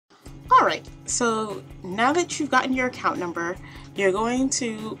Alright, so now that you've gotten your account number, you're going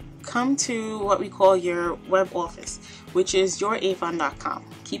to come to what we call your web office, which is youravon.com.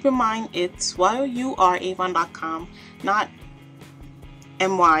 Keep in mind it's youravon.com, not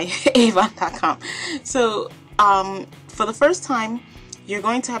avon.com. So for the first time, you're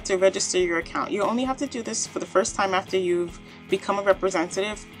going to have to register your account. You only have to do this for the first time after you've become a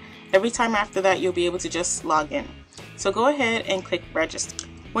representative. Every time after that, you'll be able to just log in. So go ahead and click register.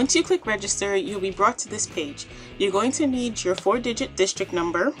 Once you click register, you'll be brought to this page. You're going to need your 4-digit district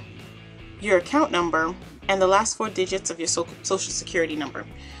number, your account number, and the last 4 digits of your social security number.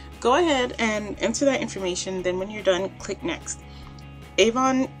 Go ahead and enter that information. Then when you're done, click next.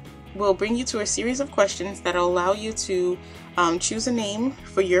 Avon will bring you to a series of questions that will allow you to choose a name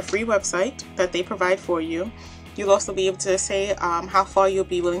for your free website that they provide for you. You'll also be able to say how far you'll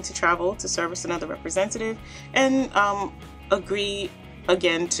be willing to travel to service another representative, and agree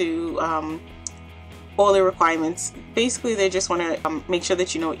again to all the requirements. Basically, they just want to make sure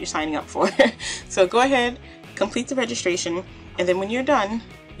that you know what you're signing up for. So go ahead, complete the registration, and then when you're done,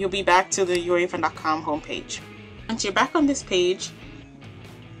 you'll be back to the youravon.com homepage. Once you're back on this page,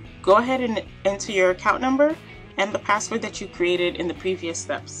 go ahead and enter your account number and the password that you created in the previous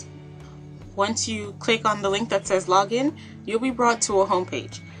steps. Once you click on the link that says login, you'll be brought to a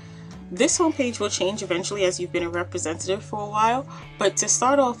homepage. This homepage will change eventually as you've been a representative for a while, but to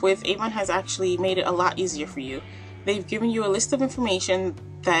start off with, Avon has actually made it a lot easier for you. They've given you a list of information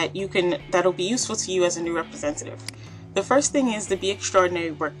that'll be useful to you as a new representative. The first thing is the Be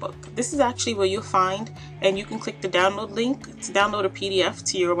Extraordinary workbook. This is actually where you'll find, and you can click the download link to download a PDF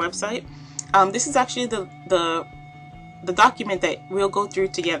to your website. This is actually the document that we'll go through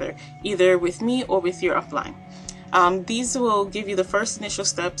together, either with me or with your upline. These will give you the first initial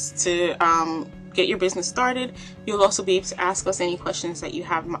steps to get your business started. You'll also be able to ask us any questions that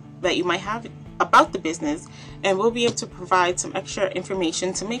you might have about the business, and we'll be able to provide some extra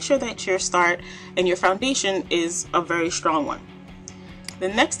information to make sure that your start and your foundation is a very strong one. The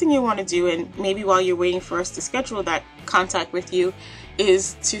next thing you want to do, and maybe while you're waiting for us to schedule that contact with you,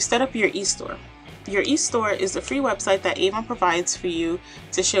 is to set up your e-store. Your e-store is a free website that Avon provides for you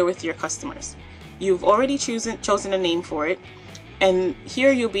to share with your customers. You've already chosen a name for it, and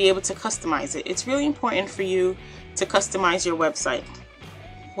here you'll be able to customize it. It's really important for you to customize your website.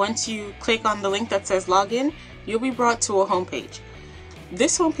 Once you click on the link that says login, you'll be brought to a homepage.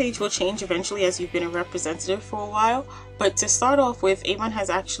 This homepage will change eventually as you've been a representative for a while, but to start off with, Avon has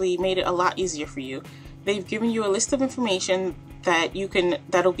actually made it a lot easier for you. They've given you a list of information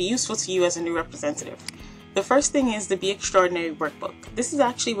that'll be useful to you as a new representative. The first thing is the Be Extraordinary workbook. This is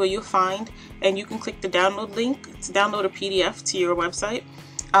actually where you'll find, and you can click the download link to download a PDF to your website.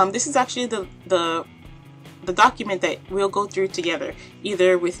 This is actually the document that we'll go through together,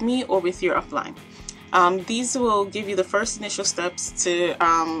 either with me or with your upline. These will give you the first initial steps to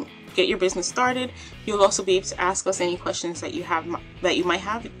get your business started. You'll also be able to ask us any questions that you might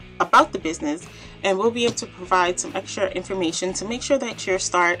have about the business, and we'll be able to provide some extra information to make sure that your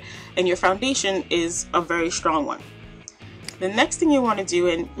start and your foundation is a very strong one. The next thing you want to do,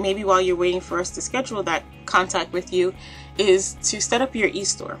 and maybe while you're waiting for us to schedule that contact with you, is to set up your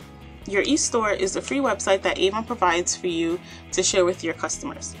e-store. Your e-store is a free website that Avon provides for you to share with your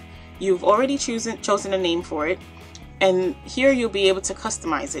customers. You've already chosen a name for it, and here you'll be able to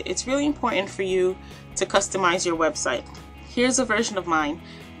customize it. It's really important for you to customize your website. Here's a version of mine.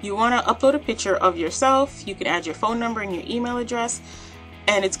 You want to upload a picture of yourself. You can add your phone number and your email address,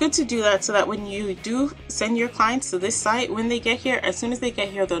 and it's good to do that so that when you do send your clients to this site, when they get here, as soon as they get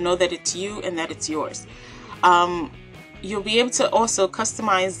here, they'll know that it's you and that it's yours. You'll be able to also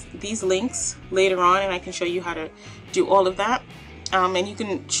customize these links later on, and I can show you how to do all of that. And you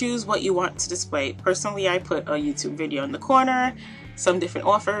can choose what you want to display. Personally, I put a YouTube video in the corner, some different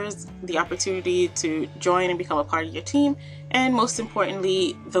offers, the opportunity to join and become a part of your team, and most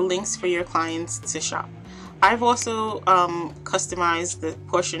importantly, the links for your clients to shop. I've also customized the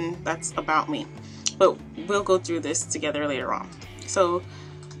portion that's about me, but we'll go through this together later on. So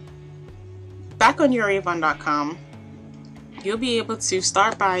back on youravon.com, you'll be able to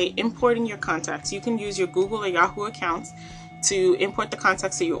start by importing your contacts. You can use your Google or Yahoo accounts to import the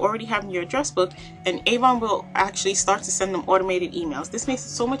contacts that you already have in your address book, and Avon will actually start to send them automated emails. This makes it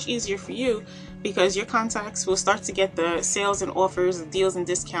so much easier for you because your contacts will start to get the sales and offers, the deals and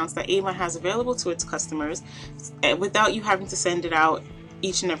discounts that Avon has available to its customers without you having to send it out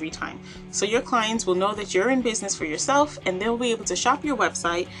each and every time. So your clients will know that you're in business for yourself, and they'll be able to shop your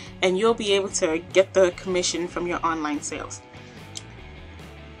website, and you'll be able to get the commission from your online sales.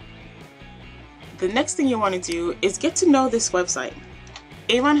 The next thing you want to do is get to know this website.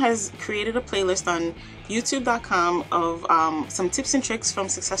 Avon has created a playlist on youtube.com of some tips and tricks from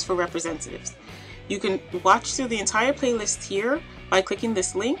successful representatives. You can watch through the entire playlist here by clicking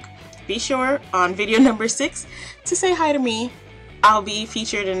this link. Be sure on video number 6 to say hi to me. I'll be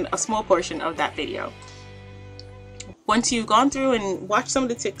featured in a small portion of that video. Once you've gone through and watched some of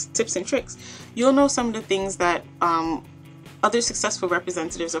the tips and tricks, you'll know some of the things that other successful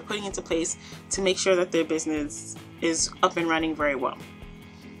representatives are putting into place to make sure that their business is up and running very well.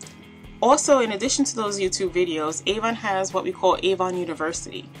 Also, in addition to those YouTube videos, Avon has what we call Avon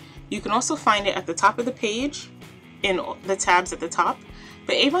University. You can also find it at the top of the page in the tabs at the top.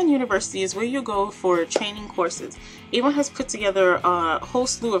 But Avon University is where you go for training courses. Avon has put together a whole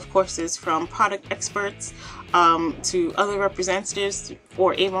slew of courses from product experts to other representatives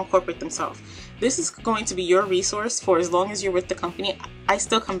or Avon corporate themselves. This is going to be your resource for as long as you're with the company. I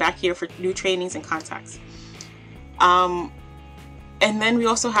still come back here for new trainings and contacts. And then we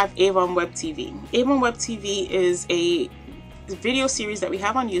also have Avon Web TV. Avon Web TV is a video series that we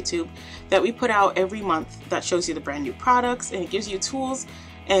have on YouTube that we put out every month that shows you the brand new products, and it gives you tools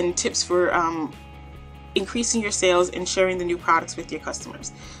and tips for increasing your sales and sharing the new products with your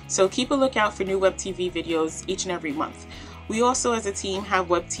customers. So keep a lookout for new Web TV videos each and every month. We also as a team have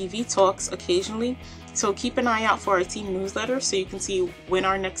Web TV talks occasionally, so keep an eye out for our team newsletter so you can see when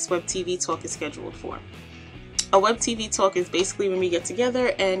our next Web TV talk is scheduled for. A Web TV talk is basically when we get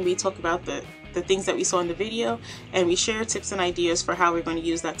together and we talk about the things that we saw in the video, and we share tips and ideas for how we're going to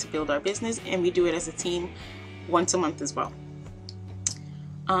use that to build our business, and we do it as a team once a month as well.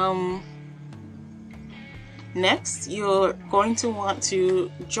 Next, you're going to want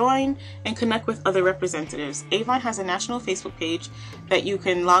to join and connect with other representatives. Avon has a national Facebook page that you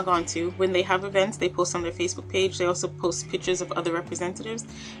can log on to. When they have events, they post on their Facebook page. They also post pictures of other representatives,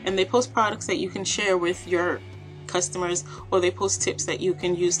 and they post products that you can share with your customers, or they post tips that you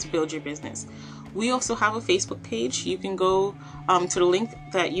can use to build your business. We also have a Facebook page. You can go to the link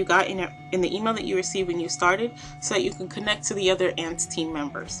that you got in the email that you received when you started, so that you can connect to the other ANTS team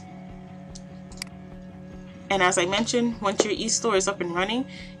members. And as I mentioned, once your e-store is up and running,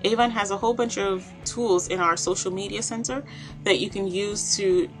 Avon has a whole bunch of tools in our social media center that you can use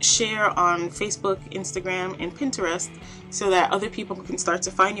to share on Facebook, Instagram, and Pinterest, so that other people can start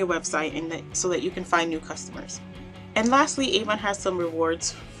to find your website and so that you can find new customers. And lastly, Avon has some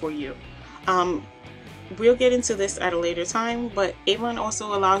rewards for you. We'll get into this at a later time, but Avon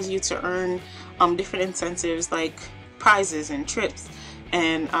also allows you to earn different incentives like prizes and trips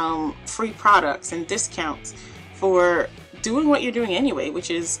and free products and discounts for doing what you're doing anyway,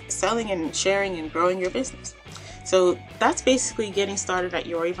 which is selling and sharing and growing your business. So that's basically getting started at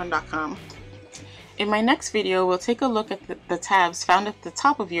youravon.com. In my next video, we'll take a look at the tabs found at the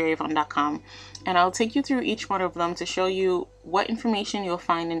top of youravon.com, and I'll take you through each one of them to show you what information you'll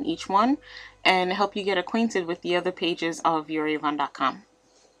find in each one and help you get acquainted with the other pages of youravon.com.